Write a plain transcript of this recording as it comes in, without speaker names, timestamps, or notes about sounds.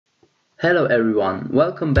Hello everyone,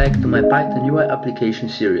 welcome back to my Python UI application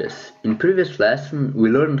series. In previous lesson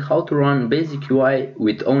we learned how to run basic UI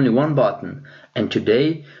with only one button, and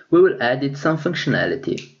today we will add some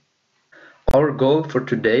functionality. Our goal for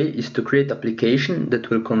today is to create an application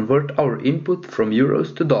that will convert our input from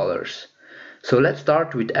euros to dollars. So let's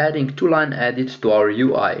start with adding two line edits to our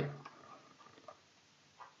UI.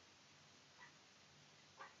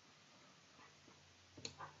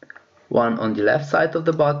 One on the left side of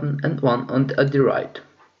the button and one at the right.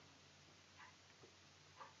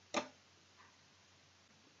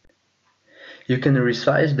 You can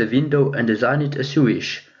resize the window and design it as you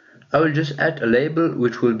wish. I will just add a label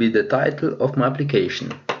which will be the title of my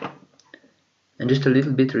application. And just a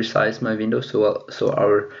little bit resize my window so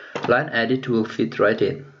our line edit will fit right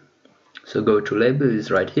in. So go to label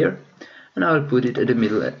is right here, and I will put it at the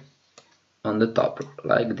middle on the top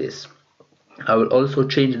like this. I will also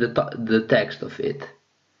change the text of it,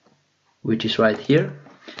 which is right here,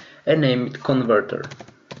 and name it converter.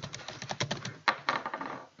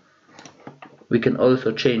 We can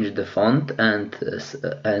also change the font and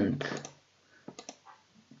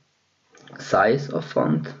size of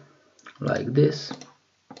font like this.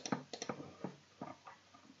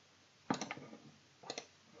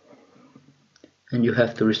 And you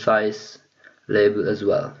have to resize label as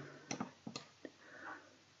well.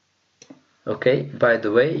 Okay, by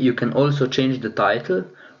the way, you can also change the title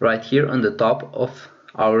right here on the top of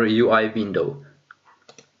our UI window.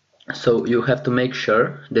 So you have to make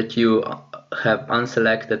sure that you have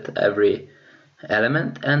unselected every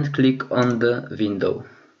element and click on the window.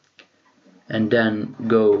 And then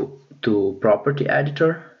go to property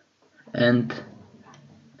editor and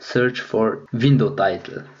search for window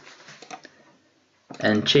title.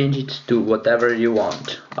 And change it to whatever you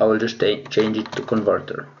want. I will just change it to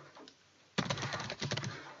converter.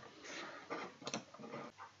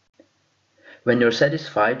 When you're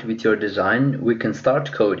satisfied with your design, we can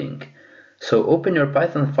start coding. So open your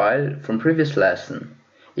Python file from previous lesson.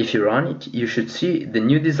 If you run it, you should see the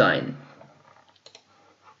new design.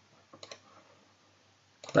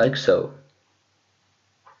 Like so.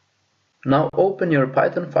 Now open your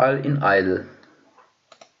Python file in idle.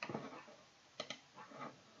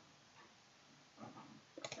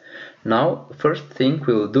 Now, first thing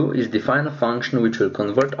we will do is define a function which will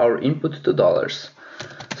convert our input to dollars.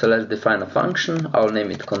 So let's define a function. I'll name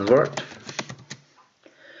it convert.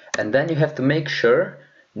 And then you have to make sure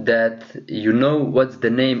that you know what's the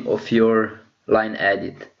name of your line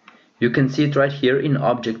edit. You can see it right here in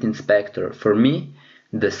Object Inspector. For me,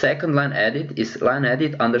 the second line edit is line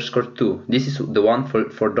edit _2. This is the one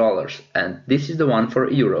for dollars, and this is the one for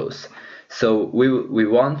euros. So we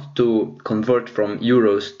want to convert from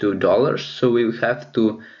euros to dollars, so we have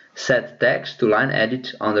to set text to line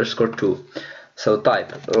edit _2. So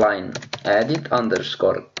type line edit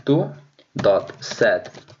 _2 dot set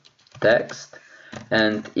text,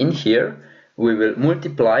 and in here we will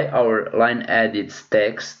multiply our line edits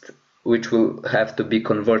text, which will have to be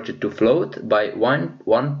converted to float, by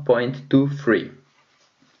 1.23.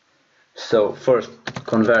 So first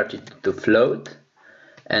convert it to float,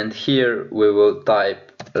 and here we will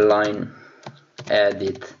type line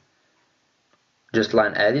edit, just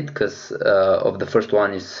line edit, because of the first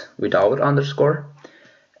one is without underscore,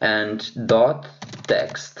 and dot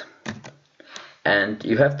text. And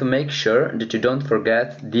you have to make sure that you don't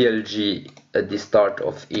forget DLG at the start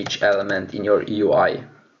of each element in your UI.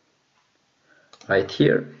 Right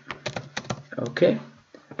here. Okay.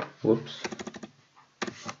 Whoops.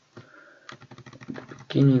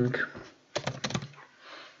 Beginning.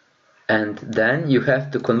 And then you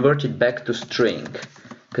have to convert it back to string,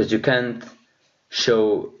 because you can't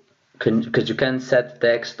set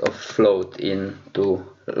text of float into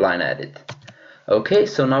line edit. Okay,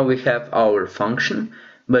 so now we have our function,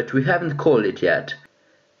 but we haven't called it yet.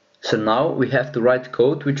 So now we have to write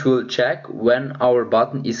code which will check when our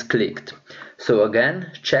button is clicked. So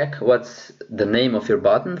again, check what's the name of your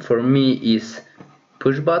button. For me is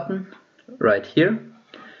push button right here,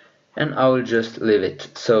 and I will just leave it.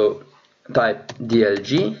 So type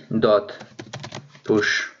dlg dot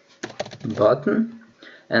push button,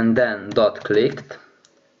 and then dot clicked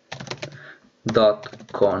dot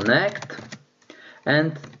connect,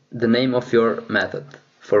 and the name of your method.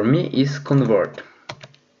 For me is convert,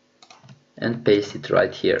 and paste it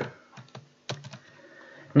right here.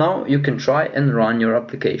 Now you can try and run your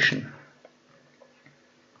application.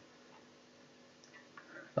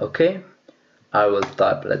 Okay, I will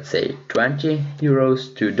type, let's say, 20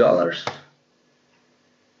 euros to dollars.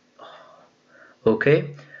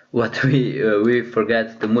 Okay, what we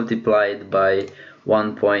forget to multiply it by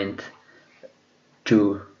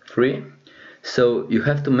 1.23, 3. So you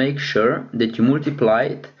have to make sure that you multiply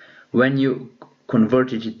it when you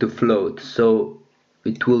converted it to float. So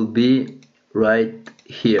it will be right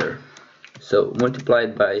here. So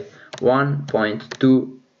multiplied by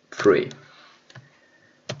 1.23.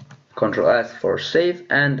 Ctrl S for save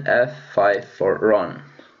and F5 for run.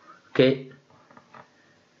 Okay.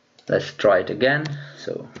 Let's try it again.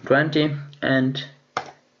 So 20 and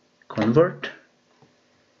convert.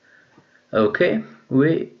 Okay,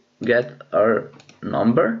 we get our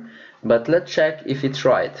number, but let's check if it's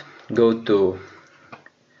right. Go to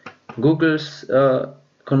Google's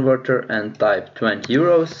converter and type 20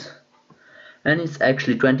 euros, and it's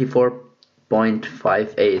actually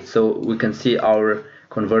 24.58. So we can see our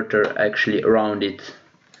converter actually rounded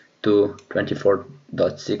to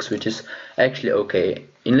 24.6, which is actually okay.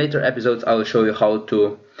 In later episodes I will show you how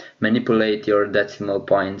to manipulate your decimal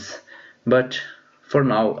points, but for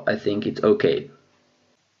now I think it's okay.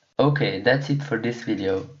 Okay, that's it for this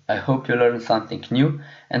video. I hope you learned something new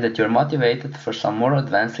and that you're motivated for some more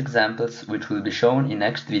advanced examples which will be shown in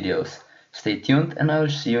next videos. Stay tuned and I will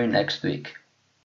see you in next week.